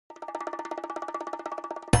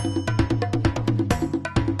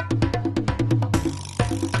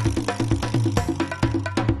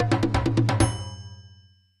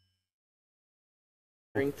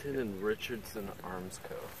Harrington and Richardson Arms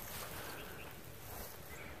Co.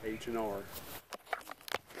 H&R.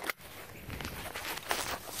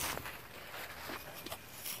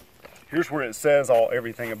 Here's where it says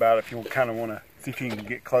everything about it if you kind of want to see if you can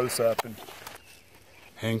get close up. And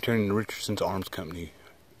Harrington and Richardson's Arms Company,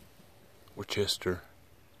 Worcester,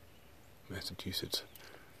 Massachusetts.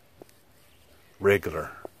 Reg'Lar.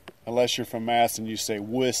 unless you're from Mass and you say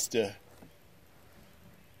Worcester.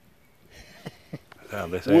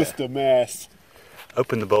 Worcester, Mass.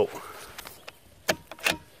 Open the bolt.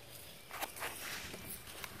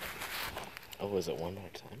 Oh, is it one more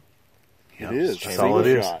time? It is. That's all it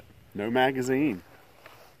is. Shot. No magazine.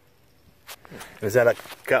 Is that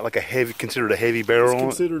got like a heavy, considered a heavy barrel on it?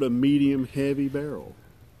 It's considered a medium heavy barrel.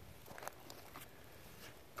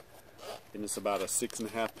 And it's about a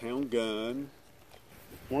 6.5 pound gun.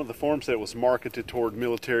 One of the forms that was marketed toward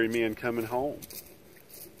military men coming home.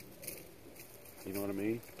 You know what I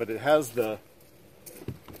mean? But it has it's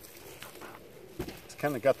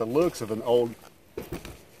kind of got the looks of an old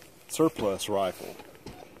surplus rifle.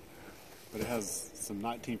 But it has some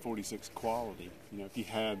 1946 quality. You know, if you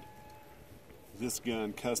had this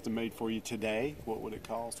gun custom made for you today, what would it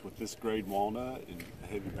cost with this grade walnut and a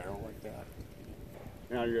heavy barrel like that?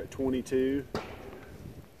 Now you're at 22.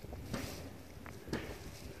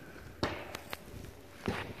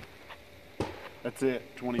 That's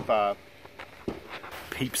it, 25.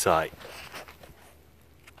 Peep sight.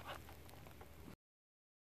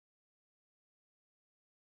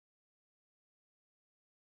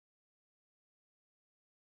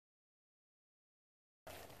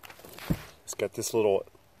 It's got this little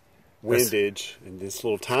windage, and this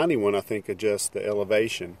little tiny one I think adjusts the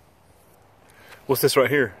elevation. What's this right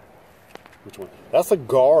here? Which one? That's a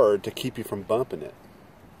guard to keep you from bumping it.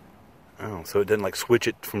 Oh, so it doesn't like switch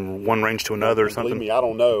it from one range to another or something? Believe me, I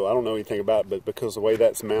don't know. I don't know anything about it, but because the way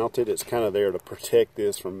that's mounted, it's kind of there to protect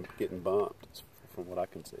this from getting bumped, from what I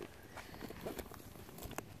can see.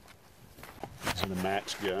 So the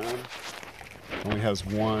match gun only has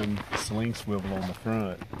one sling swivel on the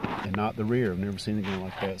front and not the rear. I've never seen a gun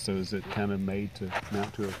like that. So is it kind of made to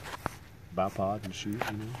mount to a bipod and shoot,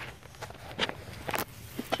 you know?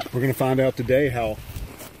 We're going to find out today how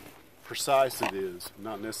precise it is,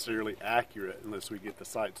 not necessarily accurate unless we get the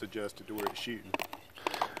sights adjusted to where it's shooting.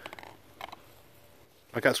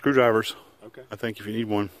 I got screwdrivers. Okay. I think if you need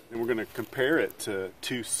one. And we're going to compare it to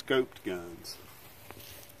two scoped guns.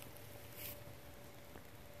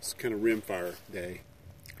 It's kind of rimfire day.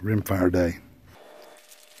 Rimfire day.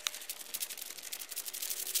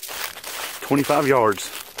 25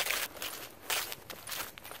 yards.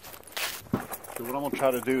 So what I'm going to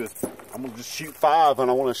try to do is I'm going to just shoot 5, and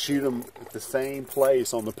I want to shoot them at the same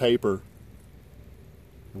place on the paper.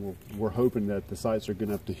 And we're hoping that the sights are good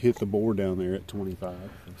enough to hit the bore down there at 25.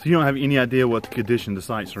 So you don't have any idea what the condition the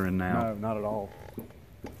sights are in now? No, not at all.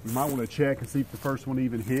 You might want to check and see if the first one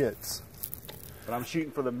even hits. But I'm shooting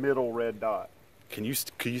for the middle red dot. Can you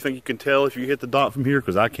think you can tell if you hit the dot from here?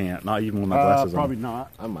 Because I can't, not even with my glasses probably on.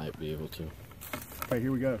 not. I might be able to. Okay,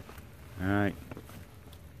 here we go. All right,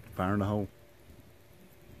 fire in the hole.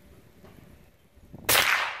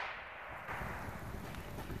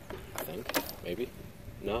 I think. Maybe.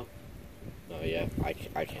 No. No, yeah. I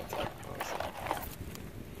can't tell, honestly.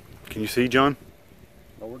 Can you see, John?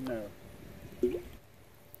 Lower than there.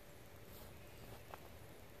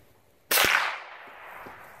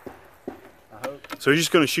 So you're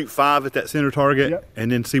just going to shoot 5 at that center target, yep,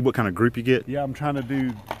 and then see what kind of group you get? Yeah, I'm trying to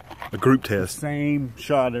do a group test. Same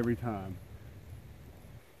shot every time.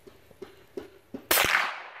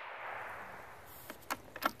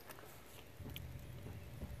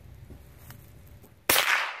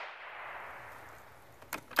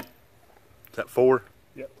 Is that 4?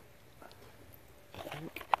 Yep.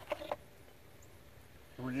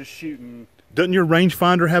 We're just shooting. Doesn't your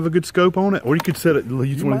rangefinder have a good scope on it? Or you could set it...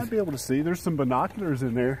 You might be able to see. There's some binoculars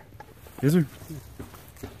in there. Is there?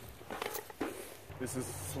 This is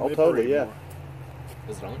Oh, totally, yeah.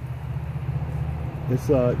 Is it on? It's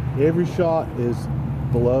every shot is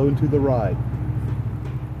below and to the right,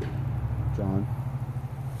 John.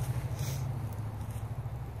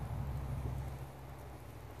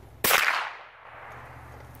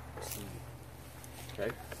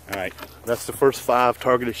 Okay. All right. That's the first 5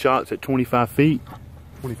 targeted shots at 25 feet.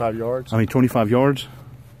 25 yards. 25 yards.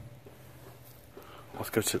 Let's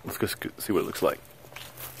go see what it looks like.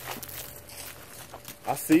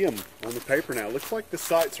 I see them on the paper now. Looks like the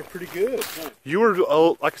sights are pretty good. You were,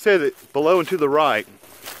 like I said, below and to the right.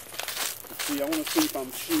 see. I want to see if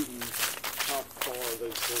I'm shooting how far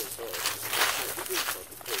those bullets are.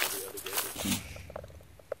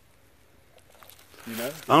 You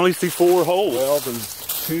know? I only see 4 holes. Well,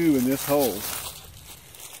 there's 2 in this hole.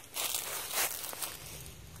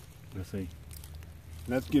 Let's see.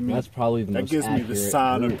 That's giving me. That's probably the that most gives me the accurate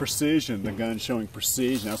sign group. of precision. The gun's showing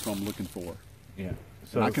precision. That's what I'm looking for. Yeah.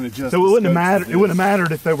 So I can adjust. So it wouldn't have mattered. It wouldn't have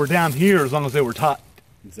mattered if they were down here as long as they were tight.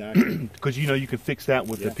 Exactly. Because you know you can fix that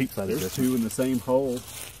with the peep sight There's adjustment. 2 in the same hole.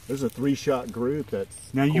 There's a 3-shot group that's.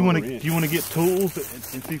 Now you want to? Do you want to get tools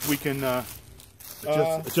and see if we can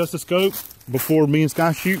adjust the scope before me and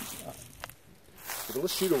Sky shoot? But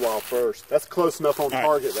let's shoot a while first. That's close enough on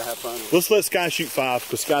target to have fun with. Let's let Sky shoot 5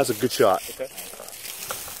 because Sky's a good shot. Okay.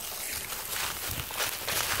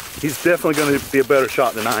 He's definitely going to be a better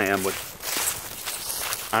shot than I am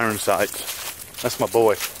with iron sights. That's my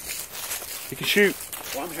boy. He can shoot.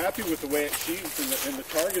 Well, I'm happy with the way it shoots, and the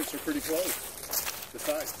targets are pretty close. The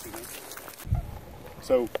sights, you know.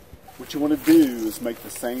 So, what you want to do is make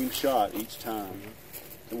the same shot each time.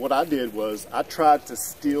 And what I did was I tried to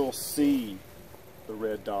still see the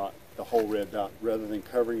red dot, the whole red dot, rather than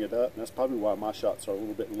covering it up. And that's probably why my shots are a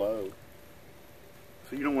little bit low.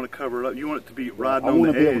 So you don't want to cover it up. You want it to be riding I on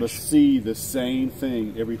want the to be edge. able to see the same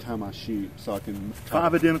thing every time I shoot, so I can.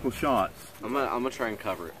 5 identical shots. I'm gonna try and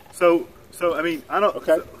cover it. So I mean, I don't.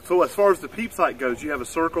 Okay. So as far as the peep sight goes, you have a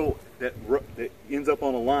circle that ends up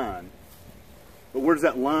on a line. But where does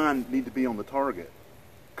that line need to be on the target?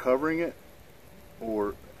 Covering it,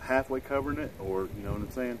 or halfway covering it, or you know what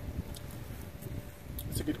I'm saying?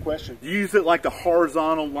 That's a good question. You use it like the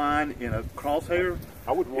horizontal line in a crosshair.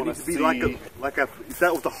 I would It want needs to to be see like a if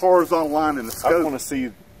that was the horizontal line in the I scope. want to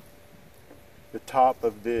see the top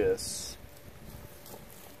of this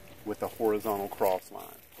with a horizontal cross line.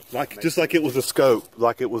 Like just like it was a scope,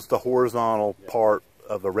 like it was the horizontal part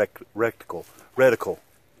of a rectical.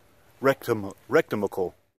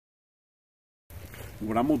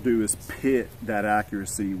 What I'm going to do is pit that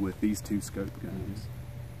accuracy with these 2 scope guns.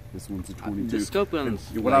 This one's a 22. The scope guns.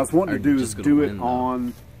 What I was wanting to do is do it win,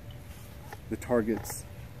 on the targets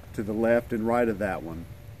to the left and right of that one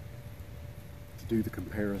to do the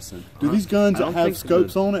comparison. Do these guns I don't have think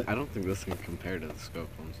scopes on it? I don't think this can compare to the scope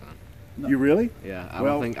ones on. You really? Yeah, I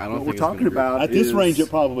Well, don't think. I don't what think we're it's gonna talking be- about At this is- range, it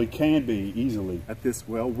probably can be easily. At this,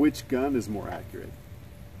 well, which gun is more accurate?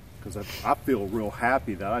 Because I feel real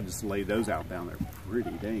happy that I just laid those out down there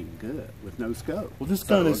pretty dang good with no scope. Well, this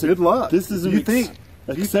gun is good luck. This is an You think-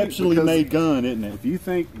 exceptionally because- made gun, isn't it? If you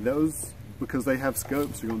think those, because they have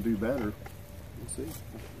scopes, are going to do better, we'll see.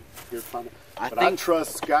 Here, find it. But I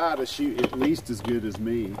trust Sky to shoot at least as good as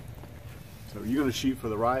me. So you're going to shoot for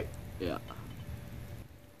the right? Yeah.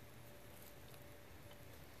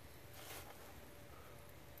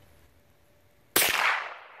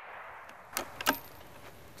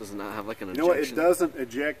 Does it not have like an You ejection? know what? It doesn't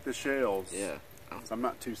eject the shells. Yeah. So I'm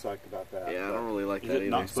not too psyched about that. Yeah, I but don't really like Is that it either.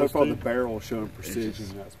 not So far, the supposed to? barrel is showing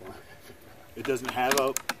precision. That's why. It doesn't have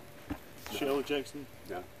a shell ejection.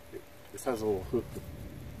 No, this has a little hook to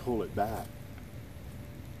pull it back.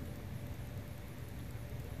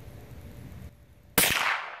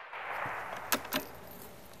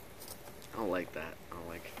 I don't like that. I don't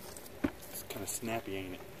like. It's kind of snappy,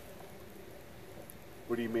 ain't it?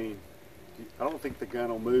 What do you mean? I don't think the gun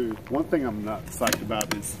will move. One thing I'm not psyched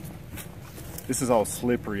about is this is all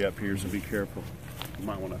slippery up here, so be careful. You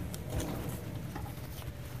might want to.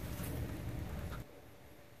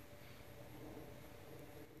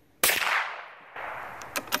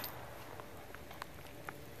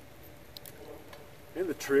 And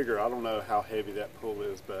the trigger, I don't know how heavy that pull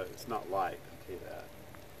is, but it's not light, I'll tell you that.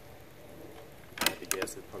 I had to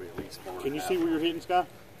guess it probably at least 4.5. Can you see where you're hitting, Sky?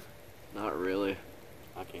 Not really.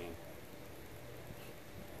 I can.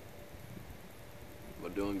 We're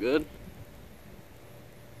doing good.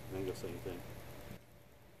 I ain't gonna say anything.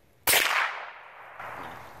 I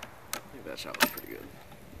think that shot was pretty good.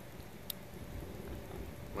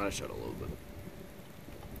 Might have shot a little bit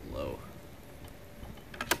low.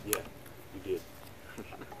 Yeah, you did.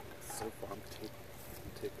 So far, I'm tickled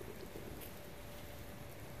with the gun.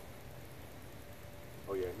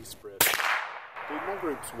 Oh yeah, he's spread. Dude, my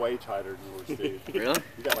group's way tighter than yours, dude. Really?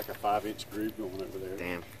 You got like a 5-inch group going over there.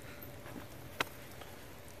 Damn.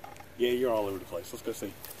 Yeah, you're all over the place. Let's go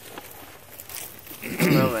see. I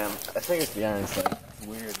don't know, man. I think it's the iron sight. It's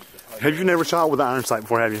weird. Have you never shot with an iron sight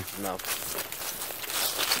before, have you? No.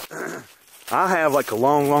 I have, like a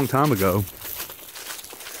long, long time ago.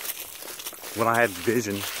 When I had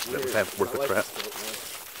vision that was half worth of crap.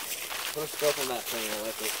 Put a scope on that thing. I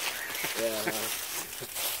like it. Yeah.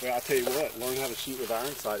 Well, I'll tell you what, learn how to shoot with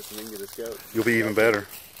iron sights and then get a scope. You'll be even better.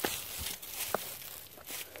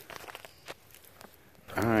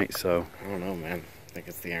 All right, so I don't know, man. I think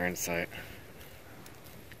it's the iron sight.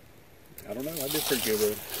 I don't know. I did pretty good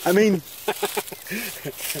with it. I mean,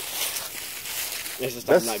 It's just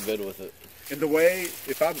I'm not good with it. And the way,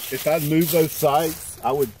 if I'd move those sights,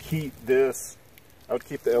 I would keep this. I would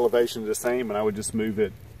keep the elevation the same, and I would just move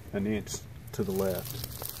it an inch to the left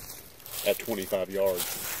at 25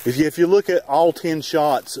 yards. if you look at all 10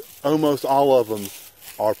 shots, almost all of them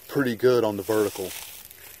are pretty good on the vertical.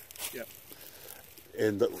 Yep.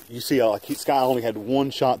 And you see, like Sky only had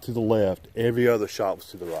one shot to the left. Every other shot was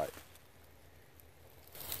to the right.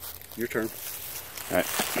 Your turn. All right.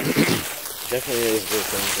 Definitely is good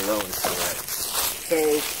things alone.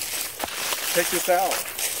 So, check this out.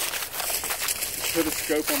 Put a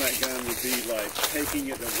scope on that gun would be like taking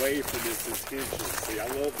it away from its intention. See, I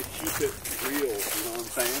love to keep it real, you know what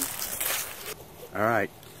I'm saying? All right.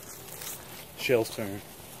 Shell's turn.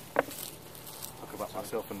 Talk about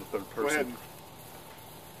myself in the third Go ahead. person.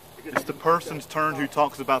 It's the person's turn who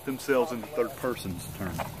talks about themselves in the third person's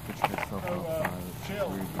turn.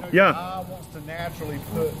 Shell, Yeah. eye wants to naturally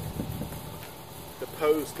put the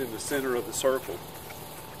post in the center of the circle.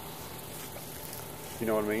 You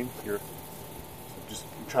know what I mean? You're just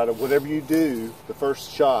try to, whatever you do, the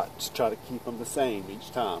first shot, just try to keep them the same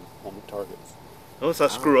each time on the targets. Unless I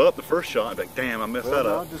screw up the first shot, I'm like, damn, I messed that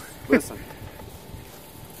up. Just listen.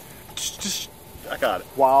 Just, I got it.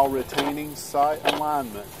 While retaining sight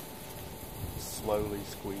alignment, slowly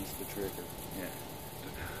squeeze the trigger. Yeah.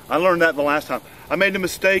 I learned that the last time. I made the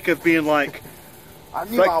mistake of being like, I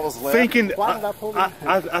knew I was left. thinking. Why did I pull that?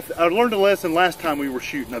 I learned a lesson last time we were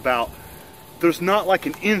shooting about. There's not like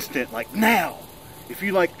an instant, like now. If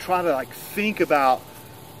you like try to like think about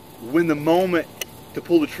when the moment to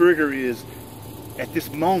pull the trigger is, at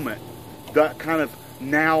this moment, that kind of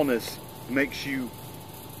nowness makes you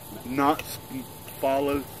not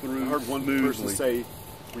follow through. I heard one smoothly. person say,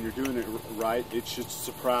 when you're doing it right, it should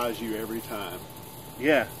surprise you every time.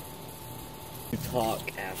 Yeah. You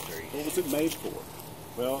talk after you. What was it made for?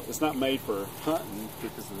 Well, it's not made for hunting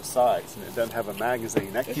because of the sights, and it doesn't have a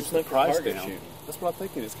magazine. That It's keeps just the like price target down. shooting. That's what I'm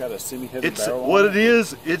thinking. It's got a semi-heavy It's barrel what on it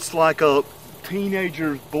is. It's like a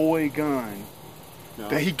teenager's boy gun No.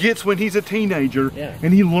 that he gets when he's a teenager, Yeah.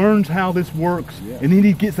 and he learns how this works. Yeah. And then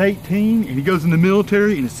he gets 18, and he goes in the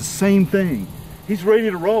military, and it's the same thing. He's ready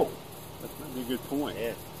to roll. That's a good point.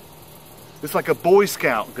 Yeah. It's like a Boy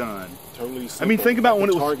Scout gun. Totally. I mean, think about like when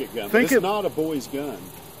a it was- target gun. think It's it- not a boy's gun.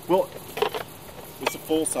 Well, It's a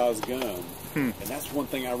full-size gun, and that's one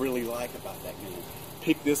thing I really like about that gun.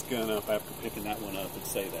 Pick this gun up after picking that one up and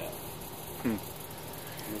say that.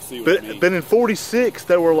 We'll see what I mean. but in 46,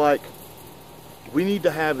 they were like, we need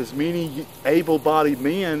to have as many able-bodied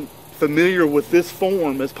men familiar with this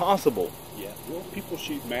form as possible. Yeah. Well, people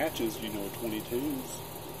shoot matches, 22s. And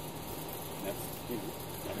that's,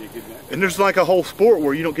 that'd be a good match. And there's like a whole sport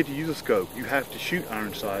where you don't get to use a scope. You have to shoot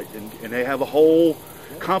iron sight, and they have a whole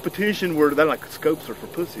competition where they're like, scopes are for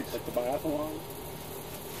pussies. Like the biathlon,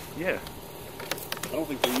 Yeah. I don't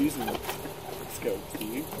think they're using scopes, do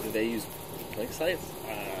you? Do they use blink sights?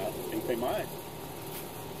 I think they might.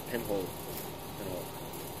 Pinhole.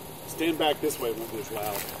 Stand back this way, it won't be as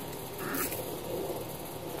loud.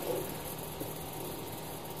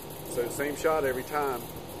 So same shot every time.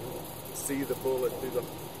 See the bullet through the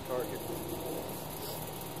target.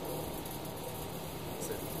 That's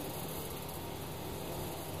it.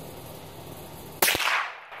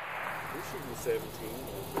 We're shooting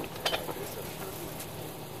 17.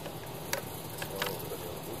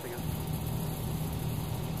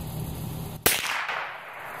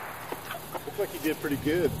 Looks like you did pretty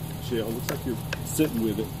good, Shell. Looks like you're sitting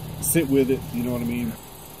with it. Sit with it, you know what I mean?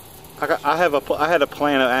 I had a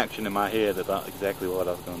plan of action in my head about exactly what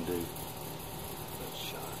I was going to do.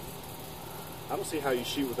 I don't see how you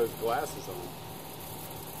shoot with those glasses on.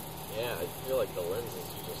 Yeah, I feel like the lenses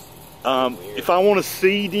are just weird. If I want to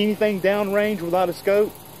see anything downrange without a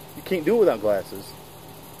scope, you can't do it without glasses.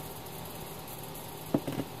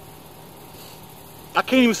 I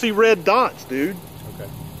can't even see red dots, dude. Okay.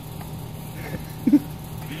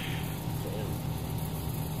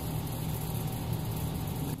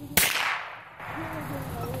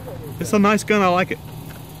 It's a nice gun. I like it.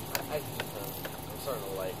 I'm starting to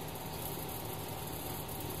like.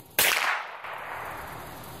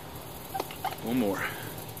 One more.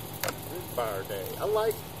 Fire day. I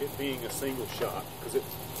like it being a single shot because it's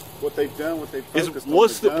what they've done. What they've Is- focused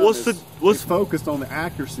what's on the- gun what's is the- what's- it's focused on the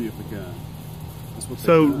accuracy of the gun. That's what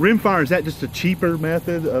So they've done. rimfire, is that just a cheaper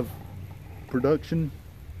method of production?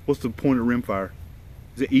 What's the point of rimfire?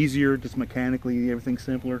 Is it easier, just mechanically, everything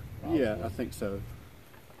simpler? Yeah, I think so.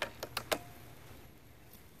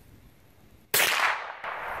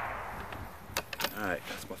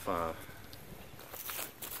 5.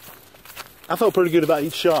 I felt pretty good about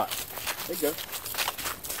each shot. There you go.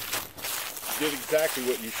 You did exactly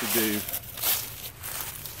what you should do.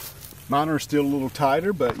 Mine are still a little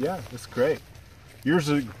tighter, but yeah, that's great. Yours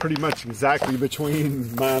are pretty much exactly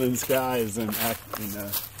between mine and Sky's in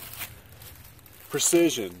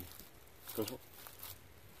precision.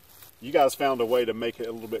 You guys found a way to make it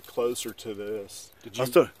a little bit closer to this. Did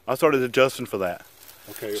you? I started adjusting for that.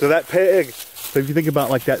 Okay. So that peg, so if you think about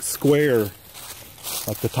like that square,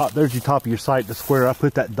 like the top, there's your top of your sight, the square, I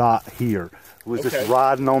put that dot here. It was just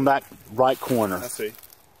riding on that right corner. I see.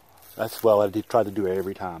 That's well, I try to do it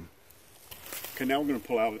every time. Okay, now we're going to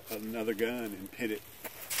pull out another gun and pit it.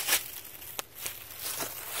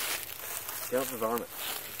 Yeah, just arm it.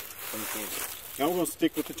 Now we're going to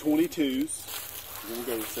stick with the 22s. Then we'll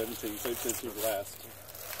go to 17. Save 17 last.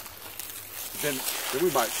 Then we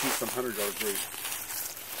might shoot some 100-yard group.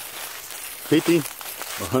 50 or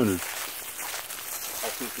 100?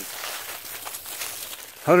 50.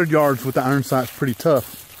 100 yards with the iron sight's pretty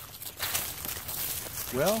tough.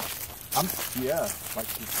 Well, yeah.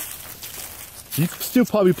 You could still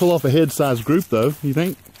probably pull off a head-sized group, though, you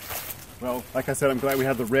think? Well, like I said, I'm glad we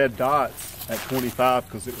have the red dots at 25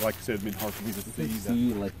 because, like I said, it'd been hard for me to see.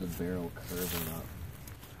 See, like the barrel curving up.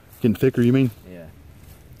 Getting thicker, you mean? Yeah.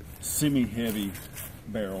 Semi-heavy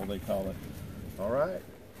barrel, they call it. All right.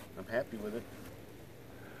 I'm happy with it.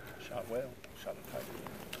 Shot well. Shot it tight.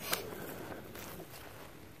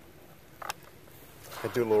 I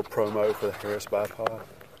do a little promo for the Harris bipod.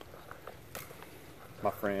 My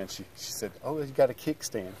friend, she said, "Oh, you got a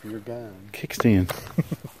kickstand for your gun." Kickstand.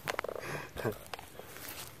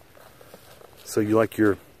 So you like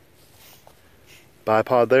your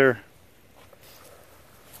bipod there?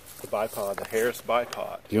 The bipod, the Harris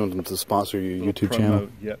bipod. You want them to sponsor your Little YouTube promo, channel?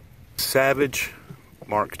 Yep. Savage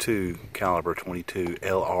Mark II caliber 22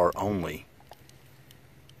 LR only.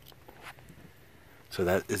 So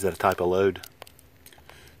is that a type of load?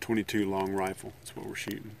 22 long rifle. That's what we're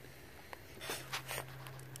shooting.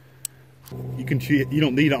 You can shoot. You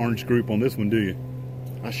don't need an orange group on this one, do you?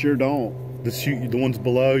 I sure don't. The ones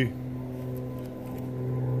below you.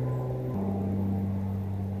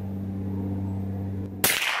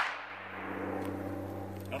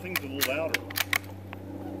 That thing's a little louder.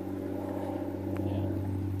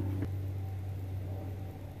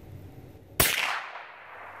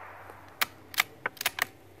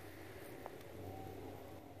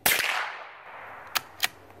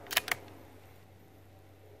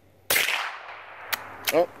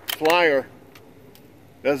 Oh, flyer.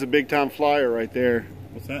 That's a big time flyer right there.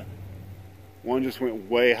 What's that? One just went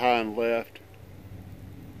way high and left.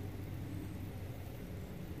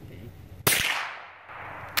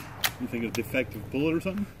 You think it's a defective bullet or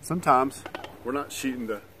something? Sometimes we're not shooting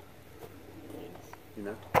the, you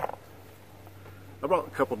know. I brought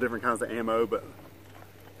a couple different kinds of ammo, but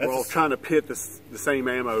we're all trying to pit the same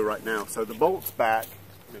ammo right now. So the bolt's back.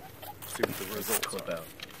 Let's see what the results are.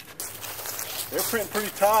 They're printing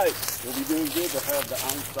pretty tight. We'll be doing good to have the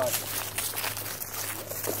iron sight.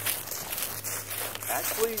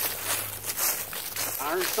 Actually,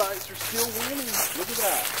 iron sights are still winning. Look at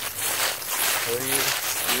that.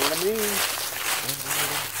 You know what I mean?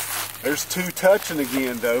 There's two touching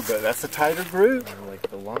again though, but that's a tighter group. Like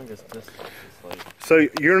the longest distance is like. So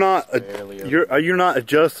you're not you're not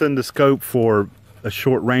adjusting the scope for a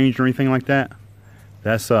short range or anything like that?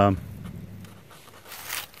 That's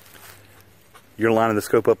you're lining the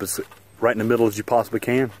scope up as right in the middle as you possibly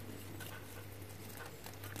can?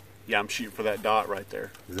 Yeah, I'm shooting for that dot right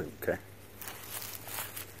there. Is it? Okay.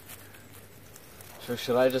 So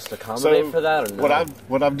should I just accommodate for that or no?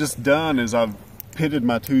 What I've just done is I've pitted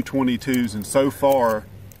my two 22s, and so far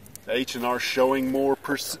the H&R showing more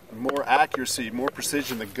accuracy, more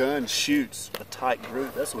precision. The gun shoots a tight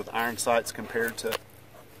group. That's with iron sights compared to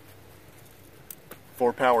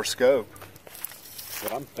 4-power scope.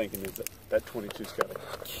 What I'm thinking is that 22's got a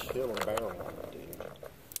killer barrel on it, dude.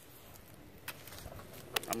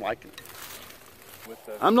 I'm liking it.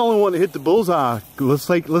 I'm the only one that hit the bullseye. Let's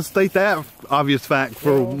state that obvious fact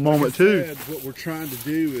for a moment too. What we're trying to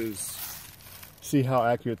do is see how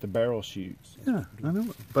accurate the barrel shoots. Yeah, I know.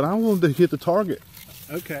 But I wanted to hit the target.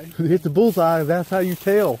 Okay. Hit the bullseye. That's how you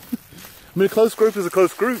tell. I mean, a close group is a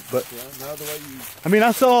close group, but yeah, now the way you. I mean,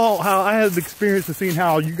 I saw how I had the experience of seeing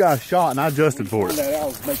how you guys shot, and I adjusted for it. That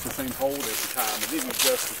out, make the same hold every time, and then you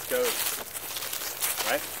adjust the scope.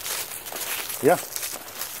 Right? Yeah.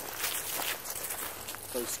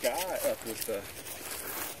 So Sky up with the.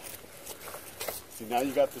 See, now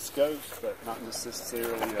you got the scopes, but not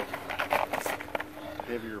necessarily a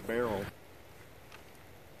heavier barrel.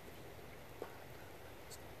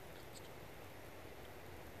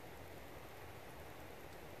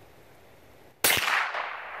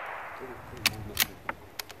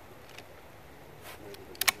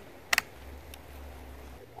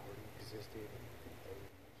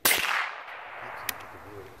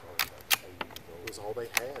 Was all they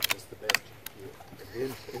had, was the best you could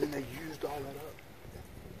get. And then they used all that up.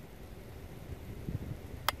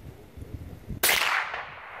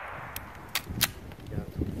 You got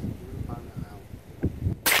to find that out.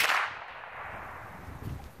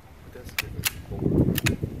 But that's different.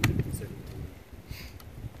 17.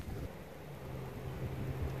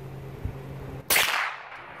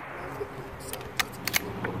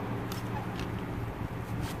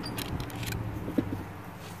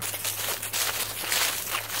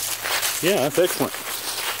 Yeah, that's excellent.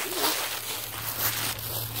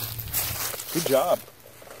 Good job.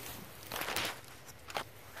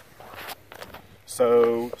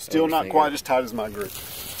 So, still not quite as tight as my group.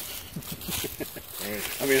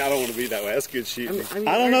 I mean, I don't want to be that way. That's good shooting.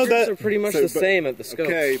 I don't know that. Are pretty much the same at the scope.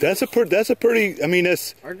 Okay, that's a pretty. I mean,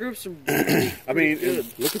 that's. Our groups are. I mean, good.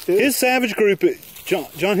 Look at this. His savage group,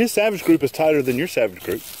 John. His savage group is tighter than your savage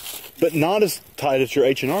group, but not as tight as your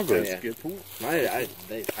H&R group. That's a good point. I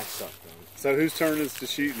suck. So whose turn is to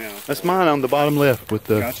shoot now? That's mine on the bottom left with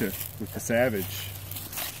the. Gotcha. With the savage.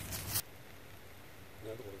 In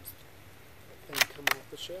other words, that thing coming off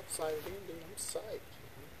the shelf, sighted in, dude. I'm psyched.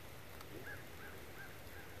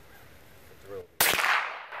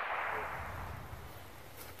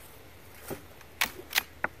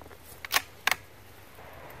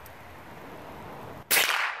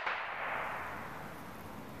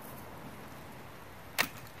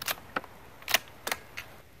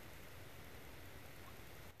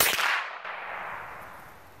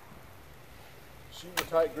 Shoot in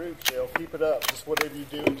tight groups, Dale. Keep it up. Just whatever you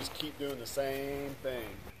do, just keep doing the same thing.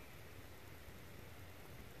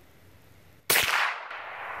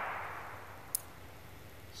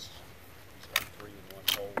 Just got 3 in one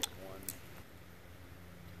hole, one.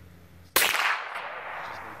 Just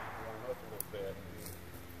need to warm up a little bit.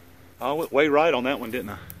 I went way right on that one,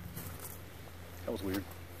 didn't I? That was weird.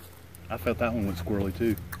 I felt that one went squirrely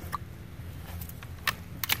too.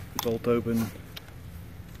 Bolt open.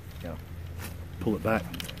 Yeah. Pull it back.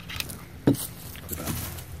 You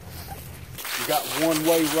got one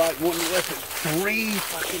way right, one left. 3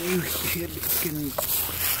 fucking you can.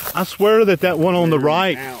 I swear that one on the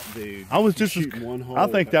right. Out, dude. I was just. One hole. I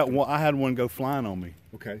think that one. I had one go flying on me.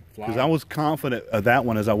 Okay. Because I was confident of that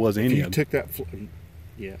one as I was any you of them. took that.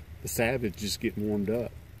 Yeah. The savage just getting warmed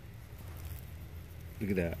up. Look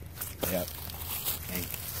at that. Yep.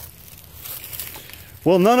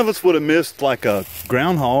 Well, none of us would have missed like a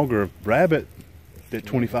groundhog or a rabbit at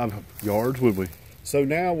 25 yards, would we? So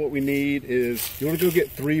now what we need is, you want to go get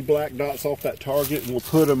 3 black dots off that target, and we'll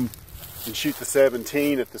put them and shoot the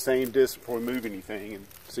 17 at the same distance before we move anything and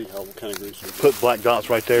see what kind of groups we get. Put black dots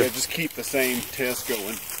right there. Yeah, just keep the same test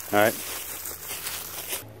going. All right.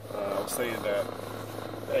 I was saying that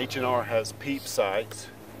the H&R has peep sights.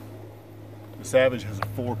 The Savage has a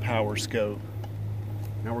 4-power scope.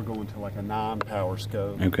 Now we're going to like a 9-power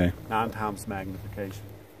scope. Okay. 9 times magnification.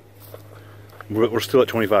 We're still at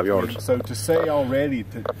 25 yards. So to say already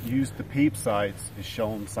to use the peep sights is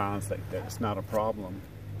showing signs that it's not a problem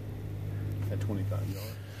at 25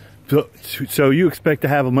 yards. So you expect to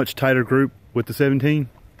have a much tighter group with the 17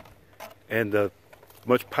 and the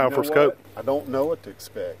much powerful scope? I don't know what to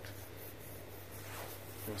expect.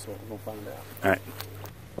 That's what we're going to find out. All right.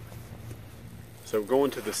 So we're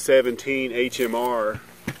going to the 17 HMR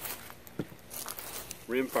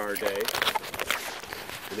rimfire day.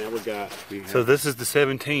 And now So this is the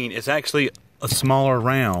 17. It's actually a smaller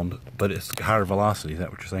round, but it's higher velocity. Is that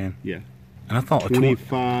what you're saying? Yeah. And I thought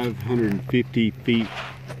 2,550 feet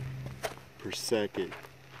per second.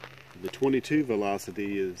 The 22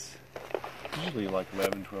 velocity is usually like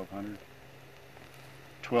 11, 1,200.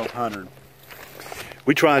 1,200.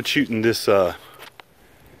 We tried shooting this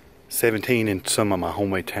 17 in some of my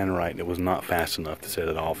homemade tannerite. It was not fast enough to set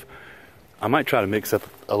it off. I might try to mix up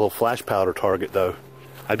a little flash powder target though.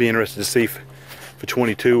 I'd be interested to see if the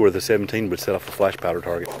 22 or the 17 would set off a flash powder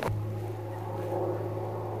target.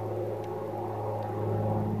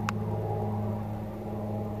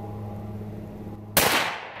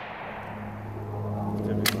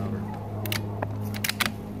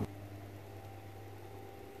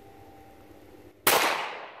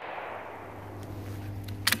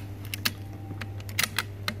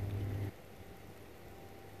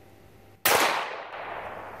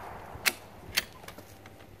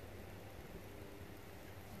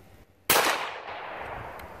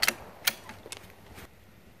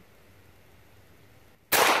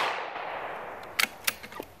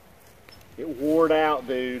 It wore out,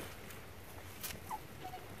 dude.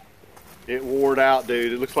 It wore out,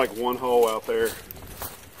 dude. It looks like one hole out there.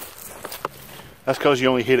 That's because you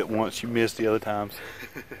only hit it once. You missed the other times.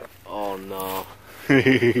 Oh no.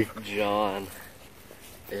 John.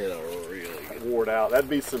 It really good. Wore out. That'd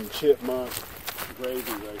be some chipmunk gravy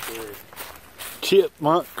right there.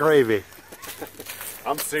 Chipmunk gravy.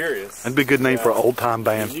 I'm serious. That'd be a good name for an old time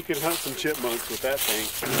band. You can hunt some chipmunks with that thing.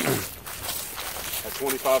 At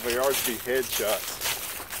 25 yards, be headshots.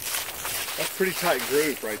 That's a pretty tight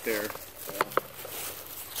group right there.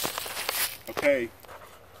 Okay.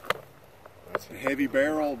 That's a heavy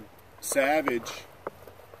barreled Savage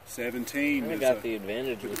 17. I got the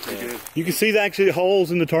advantage with that. You can see that actually the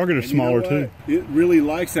holes in the target are smaller too. It really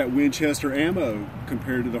likes that Winchester ammo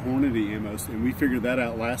compared to the Hornady ammo, and we figured that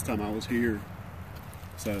out last time I was here.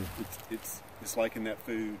 So it's liking that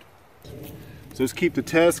food. So let's keep the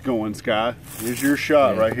test going, Sky. Here's your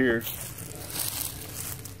shot right here.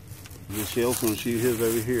 Michelle's gonna shoot his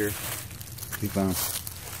over here. Keep on.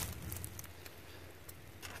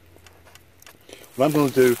 What I'm going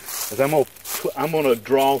to do is I'm going to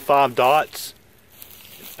draw 5 dots,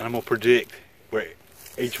 and I'm going to predict where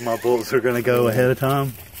each of my bullets are going to go ahead of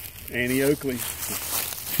time. Annie Oakley.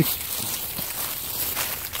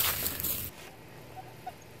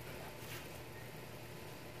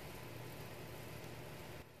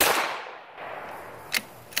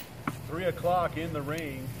 $3 in the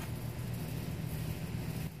ring.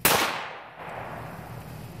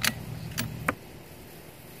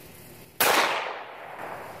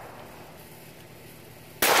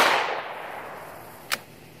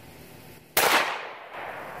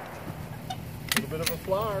 Bit of a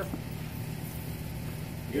flyer.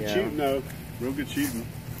 Good shooting though. Real good shooting.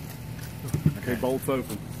 Okay, bolts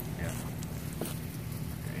open. Yeah.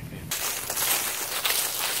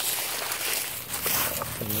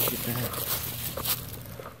 Look at that.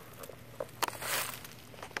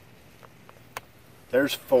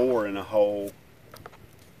 There's 4 in a hole.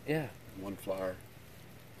 Yeah. 1 flyer.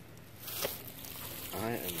 I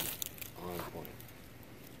am on point.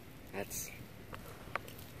 That's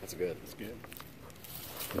good. That's good.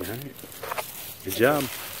 All right. Good job.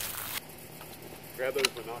 Grab those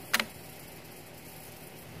binoculars.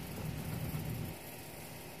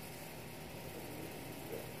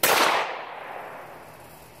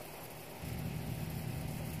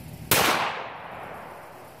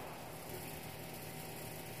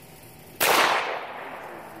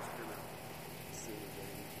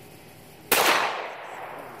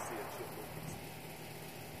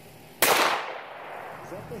 Is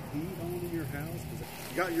that the heat on in your house?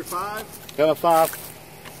 You got your 5? Got a 5.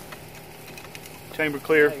 Chamber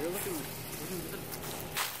clear. Yeah, you're looking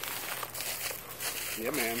good.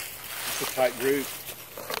 Yeah, man. It's a tight group.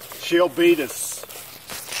 She'll beat us.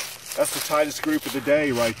 That's the tightest group of the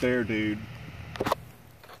day right there, dude.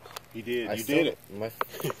 You did. I You still- did it. My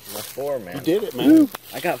 4, man. You did it, man.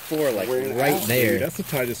 I got 4 like Wearing it right out, there. Dude, that's the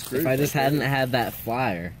tightest group. If I just right hadn't there. had that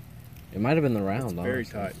flyer, it might have been the round. Very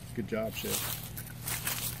honestly. tight. Good job, Chef.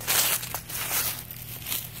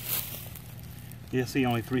 Yeah, see,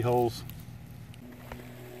 only 3 holes.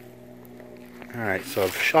 Alright, so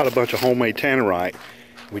I've shot a bunch of homemade tannerite.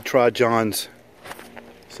 We tried John's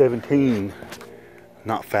 17.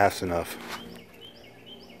 Not fast enough.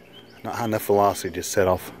 Not high enough velocity to set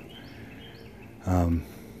off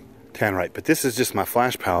tannerite. But this is just my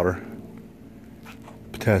flash powder.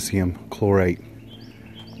 Potassium chlorate.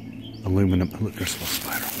 Aluminum. Look, there's a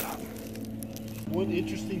spider on top. One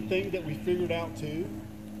interesting thing that we figured out too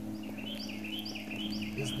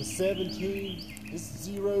is the 17 is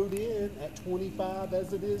zeroed in at 25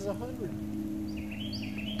 as it is 100.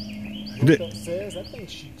 What that says, that thing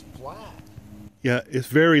shoots flat. Yeah, it's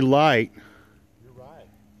very light. You're right.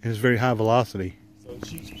 And it's very high velocity. So it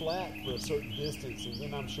shoots flat for a certain distance, and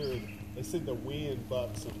then I'm sure they said the wind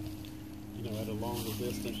bucks them, you know, at a longer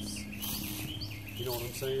distance. You know what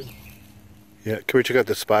I'm saying? Yeah, can we check out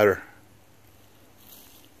the spider?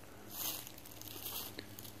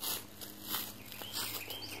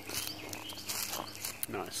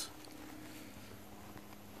 Nice.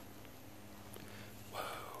 Whoa,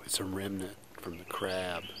 it's a remnant from the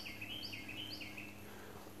crab.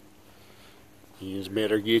 You just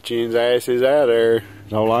better get your asses out of there.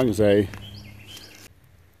 That's all I can say.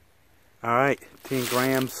 Alright, 10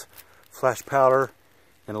 grams flash powder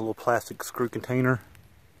in a little plastic screw container.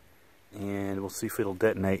 And we'll see if it'll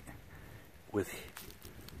detonate with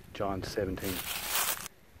John's 17.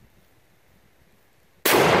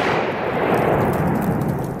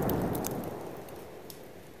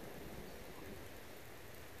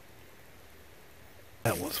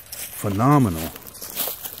 That was phenomenal.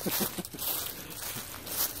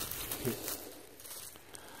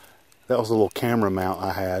 That was a little camera mount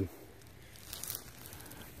I had.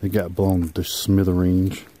 They got blown to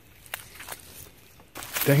smithereens.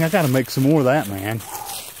 Dang, I gotta make some more of that, man.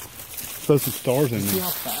 Throw some stars in there. See how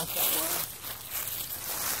fast that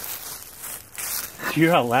was? You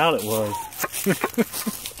hear how loud it was.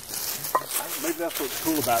 Maybe that's what's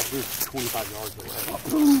cool about it. It's 25 yards away. I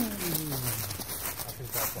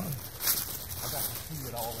think that's why. I got to see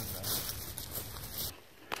it all in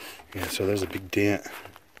there. Yeah, so there's a big dent.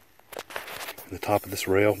 The top of this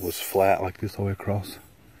rail was flat like this all the way across.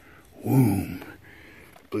 Boom.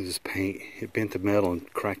 Blew this paint. It bent the metal and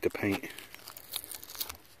cracked the paint.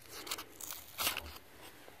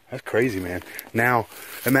 That's crazy, man. Now,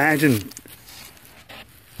 imagine,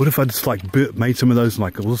 what if I just like made some of those,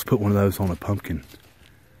 like, let's put one of those on a pumpkin.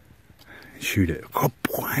 Shoot it.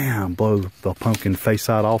 Wham! Blow the pumpkin face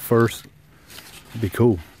side off first. That'd be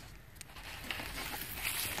cool.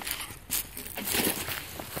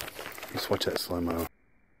 Let's watch that slow-mo.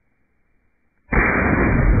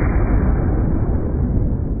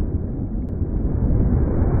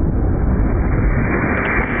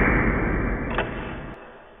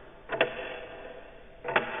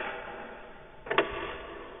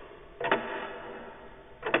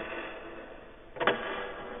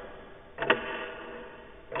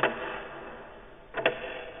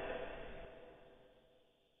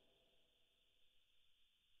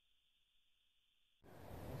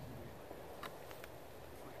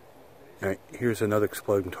 Alright, here's another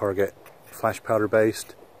exploding target. Flash powder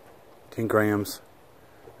based, 10 grams.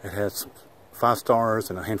 It has 5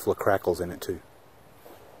 stars and a handful of crackles in it too.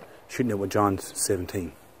 Shooting it with John's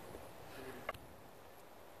 17.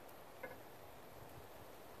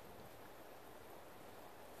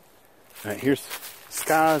 Alright, here's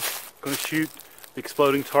Sky's gonna shoot the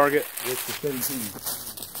exploding target with the 17.